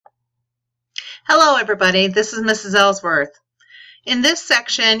Hello everybody, this is Mrs. Ellsworth. In this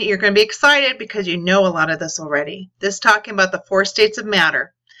section, you're going to be excited because you know a lot of this already. This is talking about the 4 states of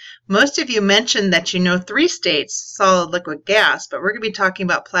matter. Most of you mentioned that you know 3 states, solid, liquid, gas, but we're going to be talking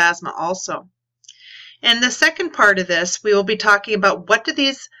about plasma also. In the second part of this, we will be talking about what do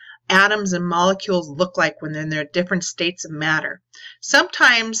these atoms and molecules look like when they're in their different states of matter.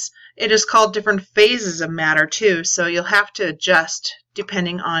 Sometimes it is called different phases of matter too, so you'll have to adjust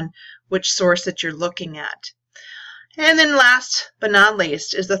depending on which source that you're looking at. And then last but not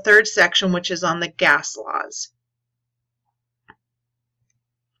least is the third section, which is on the gas laws.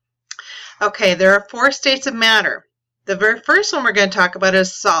 Okay, there are 4 states of matter. The very first one we're going to talk about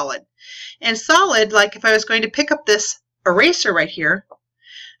is solid. And solid, like if I was going to pick up this eraser right here,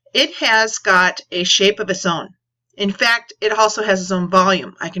 it has got a shape of its own. In fact, it also has its own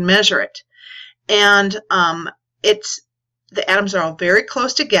volume. I can measure it. And the atoms are all very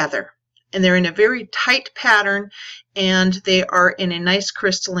close together, and they're in a very tight pattern, and they are in a nice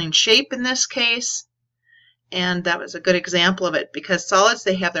crystalline shape in this case. And that was a good example of it, because solids,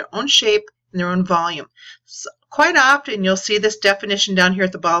 they have their own shape and their own volume. So quite often you'll see this definition down here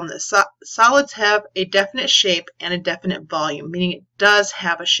at the bottom. The solids have a definite shape and a definite volume, meaning it does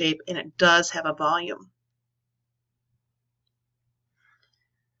have a shape and it does have a volume.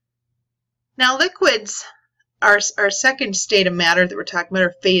 Now liquids, our second state of matter that we're talking about,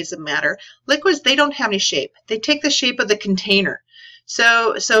 or phase of matter. Liquids, they don't have any shape. They take the shape of the container.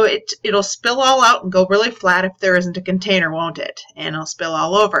 So it'll spill all out and go really flat if there isn't a container, won't it? And it'll spill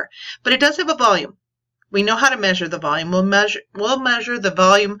all over. But it does have a volume. We know how to measure the volume. We'll measure the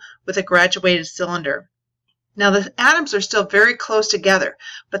volume with a graduated cylinder. Now the atoms are still very close together,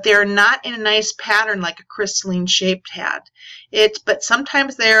 but they are not in a nice pattern like a crystalline shape had. But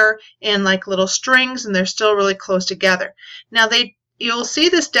sometimes they're in like little strings and they're still really close together. Now you'll see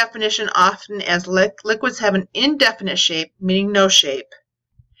this definition often as liquids have an indefinite shape, meaning no shape,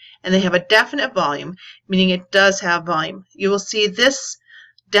 and they have a definite volume, meaning it does have volume. You will see this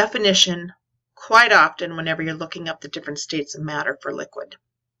definition quite often whenever you're looking up the different states of matter for liquid.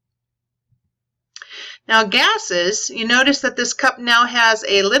 Now gases, you notice that this cup now has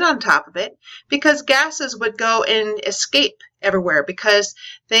a lid on top of it, because gases would go and escape everywhere because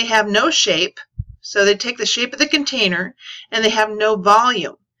they have no shape. So they take the shape of the container and they have no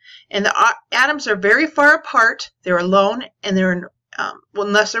volume. And the atoms are very far apart. They're alone, and they're in,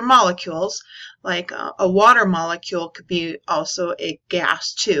 unless they're molecules, like a water molecule could be also a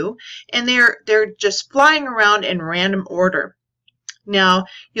gas too. And they're just flying around in random order. Now,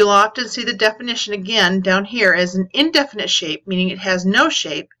 you'll often see the definition again down here as an indefinite shape, meaning it has no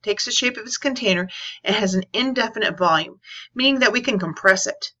shape, takes the shape of its container, and has an indefinite volume, meaning that we can compress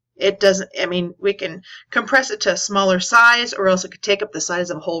it. It doesn't, I mean, we can compress it to a smaller size, or else it could take up the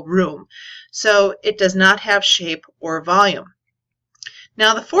size of a whole room. So it does not have shape or volume.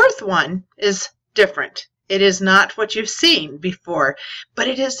 Now, the fourth one is different. It is not what you've seen before, but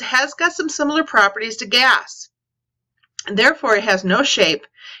it has got some similar properties to gas. And therefore, it has no shape,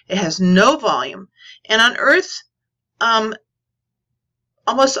 it has no volume, and on Earth,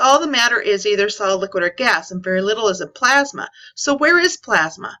 almost all the matter is either solid, liquid, or gas, and very little is in plasma. So where is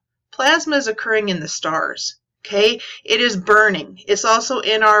plasma? Plasma is occurring in the stars. Okay, it is burning. It's also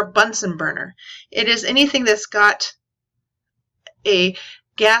in our Bunsen burner. It is anything that's got a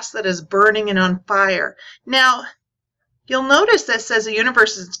gas that is burning and on fire. Now, you'll notice that says the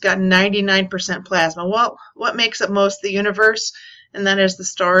universe has got 99% plasma. Well, what makes up most of the universe? And that is the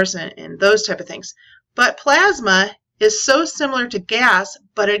stars and those type of things. But plasma is so similar to gas,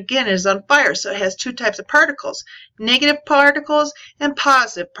 but again, it is on fire. So it has 2 types of particles, negative particles and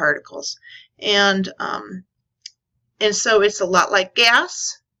positive particles. And so it's a lot like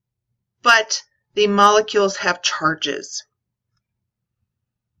gas, but the molecules have charges.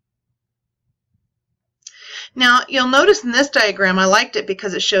 Now, you'll notice in this diagram, I liked it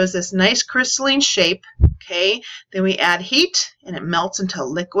because it shows this nice crystalline shape, okay? Then we add heat, and it melts into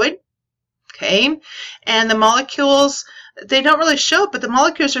liquid, okay? And the molecules, they don't really show it, but the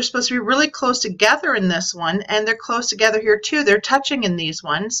molecules are supposed to be really close together in this one, and they're close together here too. They're touching in these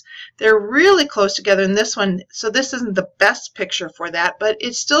ones. They're really close together in this one, so this isn't the best picture for that, but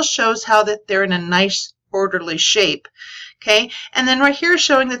it still shows how that they're in a nice, orderly shape, okay? And then right here is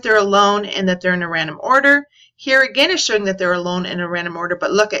showing that they're alone and that they're in a random order. Here again is showing that they're alone in a random order,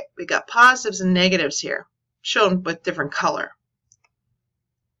 but look at, we got positives and negatives here, shown with different color.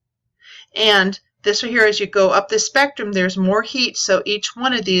 And this right here, as you go up the spectrum, there's more heat, so each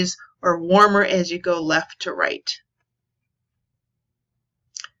one of these are warmer as you go left to right.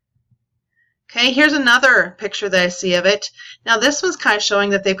 Okay, here's another picture that I see of it. Now this one's kind of showing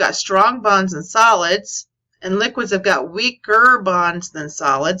that they've got strong bonds in solids, and liquids have got weaker bonds than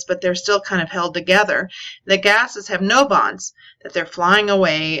solids, but they're still kind of held together. The gases have no bonds, that they're flying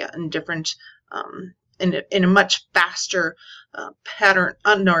away in different, in a much faster pattern,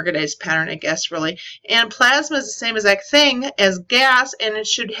 unorganized pattern, I guess, really. And plasma is the same exact thing as gas, and it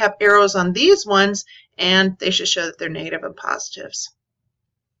should have arrows on these ones, and they should show that they're negative and positives.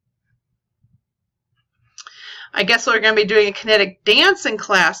 I guess we're going to be doing a kinetic dance in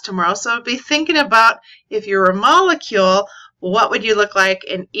class tomorrow, so be thinking about if you were a molecule, what would you look like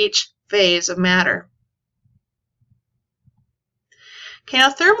in each phase of matter? Okay, now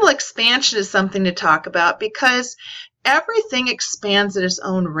thermal expansion is something to talk about because everything expands at its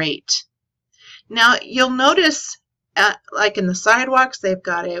own rate. Now you'll notice, like in the sidewalks, they've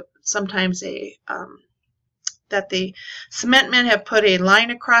got that the cement men have put a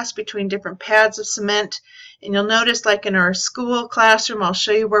line across between different pads of cement. And you'll notice, like in our school classroom, I'll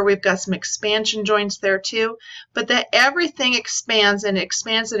show you where we've got some expansion joints there too, but that everything expands, and it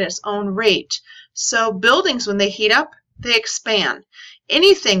expands at its own rate. So buildings, when they heat up, they expand.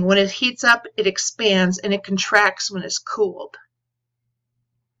 Anything, when it heats up, it expands, and it contracts when it's cooled.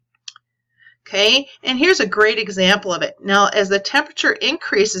 Okay, and here's a great example of it. Now, as the temperature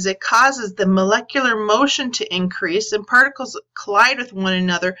increases, it causes the molecular motion to increase, and particles collide with one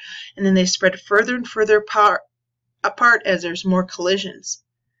another, and then they spread further and further apart as there's more collisions.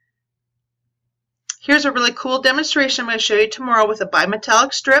 Here's a really cool demonstration I'm going to show you tomorrow with a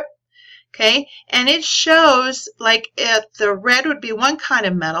bimetallic strip. Okay, and it shows, like, if the red would be one kind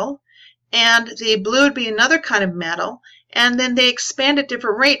of metal, and the blue would be another kind of metal, and then they expand at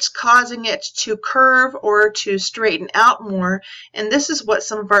different rates, causing it to curve or to straighten out more. And this is what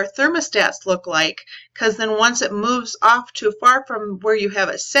some of our thermostats look like, because then once it moves off too far from where you have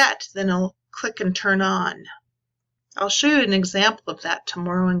it set, then it'll click and turn on. I'll show you an example of that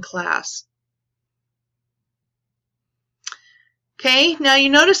tomorrow in class. Okay, now you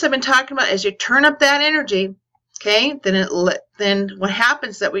notice I've been talking about as you turn up that energy, okay, then what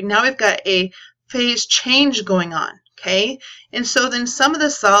happens is that we've got a phase change going on. Okay, and so then some of the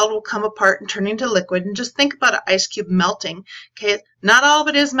solid will come apart and turn into liquid, and just think about an ice cube melting. Okay, not all of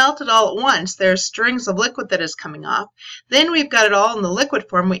it is melted all at once. There's strings of liquid that is coming off. Then we've got it all in the liquid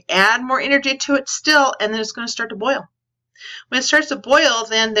form. We add more energy to it still, and then it's going to start to boil. When it starts to boil,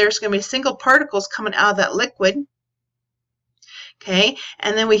 then there's going to be single particles coming out of that liquid. Okay,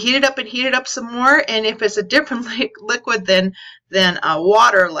 and then we heat it up and heat it up some more, and if it's a different liquid than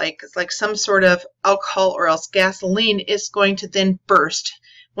water, like some sort of alcohol or else gasoline, it's going to then burst.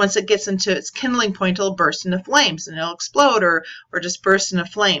 Once it gets into its kindling point, it'll burst into flames, and it'll explode or just burst into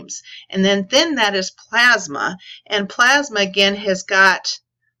flames. And then that is plasma, and plasma again has got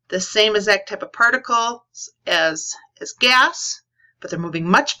the same exact type of particles as gas, but they're moving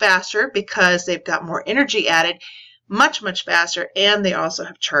much faster because they've got more energy added. Much, much faster, and they also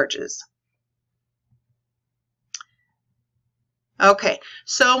have charges. Okay,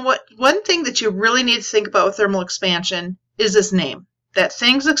 so one thing that you really need to think about with thermal expansion is this name, that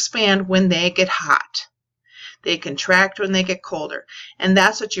things expand when they get hot. They contract when they get colder, and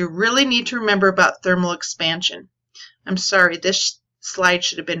that's what you really need to remember about thermal expansion. I'm sorry, this slide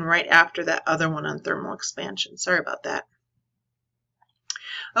should have been right after that other one on thermal expansion. Sorry about that.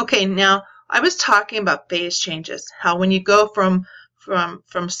 Okay, now I was talking about phase changes, how when you go from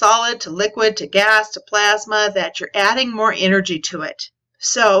solid to liquid to gas to plasma, that you're adding more energy to it.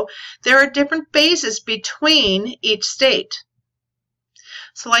 So there are different phases between each state.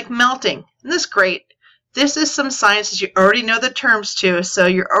 So like melting, and this is great. This is some science that you already know the terms to, so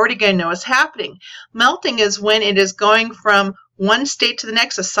you're already going to know what's happening. Melting is when it is going from one state to the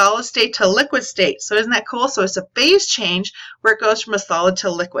next, a solid state to a liquid state. So isn't that cool? So it's a phase change where it goes from a solid to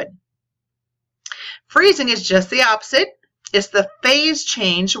a liquid. Freezing is just the opposite. It's the phase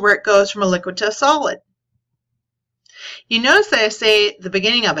change where it goes from a liquid to a solid. You notice that I say at the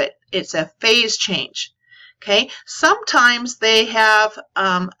beginning of it, it's a phase change. Okay, sometimes they have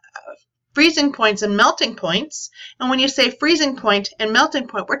freezing points and melting points. And when you say freezing point and melting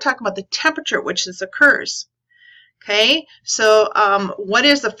point, we're talking about the temperature at which this occurs. Okay, so what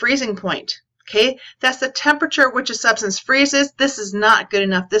is the freezing point? Okay, that's the temperature at which a substance freezes. This is not good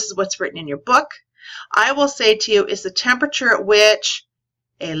enough. This is what's written in your book. I will say to you, it's the temperature at which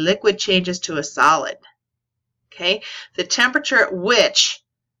a liquid changes to a solid. Okay, the temperature at which,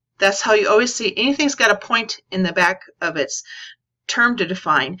 that's how you always see anything's got a point in the back of its term to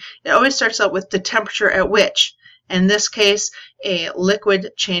define. It always starts out with the temperature at which. In this case, a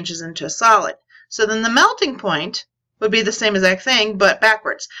liquid changes into a solid. So then the melting point, would be the same exact thing, but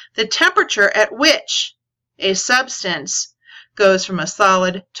backwards. The temperature at which a substance goes from a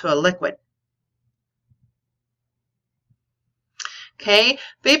solid to a liquid. Okay,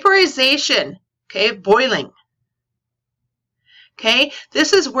 vaporization, okay, boiling. Okay,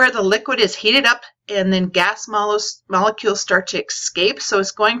 this is where the liquid is heated up and then gas molecules start to escape. So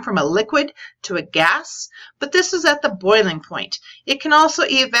it's going from a liquid to a gas, but this is at the boiling point. It can also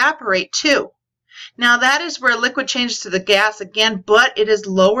evaporate too. Now that is where liquid changes to the gas again, but it is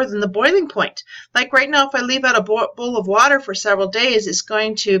lower than the boiling point. Like right now, if I leave out a bowl of water for several days, it's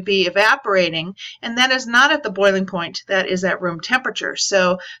going to be evaporating, and that is not at the boiling point. That is at room temperature.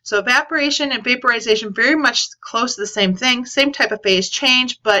 So evaporation and vaporization very much close to the same thing, same type of phase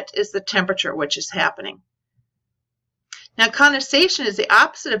change, but it's the temperature which is happening. Now, condensation is the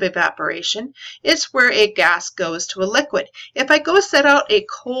opposite of evaporation. It's where a gas goes to a liquid. If I go set out a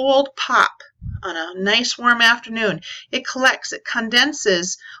cold pop on a nice warm afternoon, it collects, it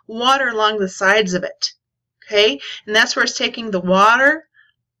condenses water along the sides of it. Okay, and that's where it's taking the water,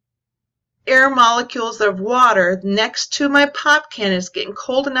 air molecules of water next to my pop can. It's getting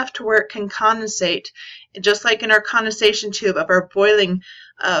cold enough to where it can condensate, just like in our condensation tube of our boiling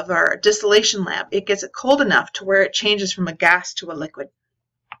of our distillation lab. It gets it cold enough to where it changes from a gas to a liquid.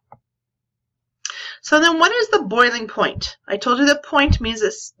 So then what is the boiling point? I told you the point means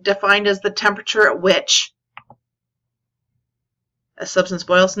it's defined as the temperature at which a substance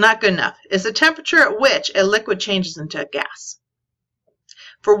boils. Not good enough. It's the temperature at which a liquid changes into a gas.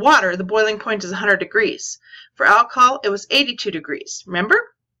 For water, the boiling point is 100 degrees. For alcohol, it was 82 degrees. Remember?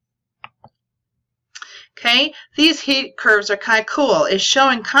 Okay, these heat curves are kind of cool. It's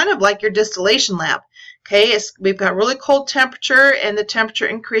showing kind of like your distillation lab. Okay, we've got really cold temperature and the temperature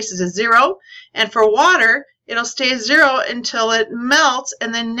increases to 0. And for water, it'll stay 0 until it melts,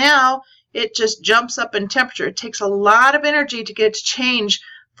 and then now it just jumps up in temperature. It takes a lot of energy to get it to change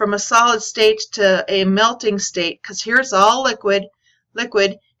from a solid state to a melting state, because here it's all liquid,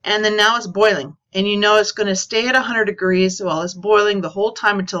 and then now it's boiling. And you know it's going to stay at 100 degrees while it's boiling the whole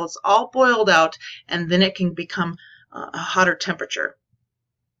time until it's all boiled out, and then it can become a hotter temperature.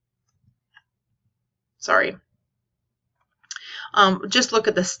 Sorry. Just look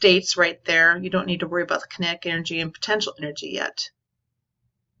at the states right there. You don't need to worry about the kinetic energy and potential energy yet.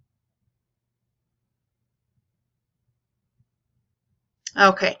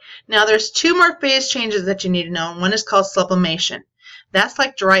 Okay, now there's 2 more phase changes that you need to know. One is called sublimation. That's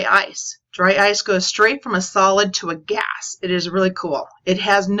like dry ice. Dry ice goes straight from a solid to a gas. It is really cool. It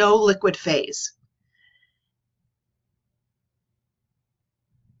has no liquid phase.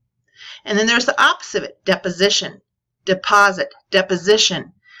 And then there's the opposite of it, deposition,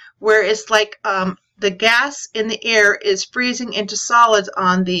 deposition, where it's like the gas in the air is freezing into solids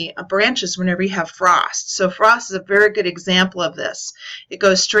on the branches whenever you have frost. So frost is a very good example of this. It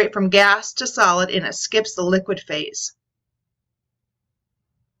goes straight from gas to solid and it skips the liquid phase.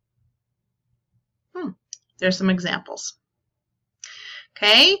 There's some examples.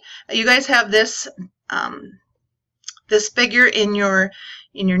 Okay, you guys have this this figure in your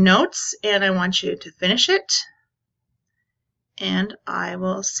notes, and I want you to finish it. And I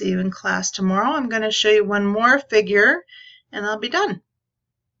will see you in class tomorrow. I'm going to show you one more figure, and I'll be done.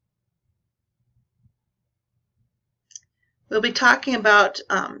 We'll be talking about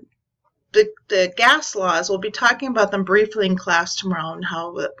the gas laws. We'll be talking about them briefly in class tomorrow and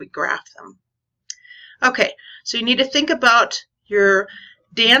how we graph them. Okay, so you need to think about your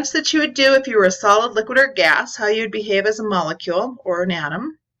dance that you would do if you were a solid, liquid, or gas, how you would behave as a molecule or an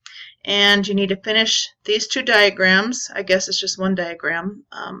atom. And you need to finish these 2 diagrams. I guess it's just one diagram.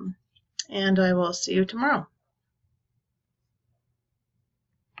 And I will see you tomorrow.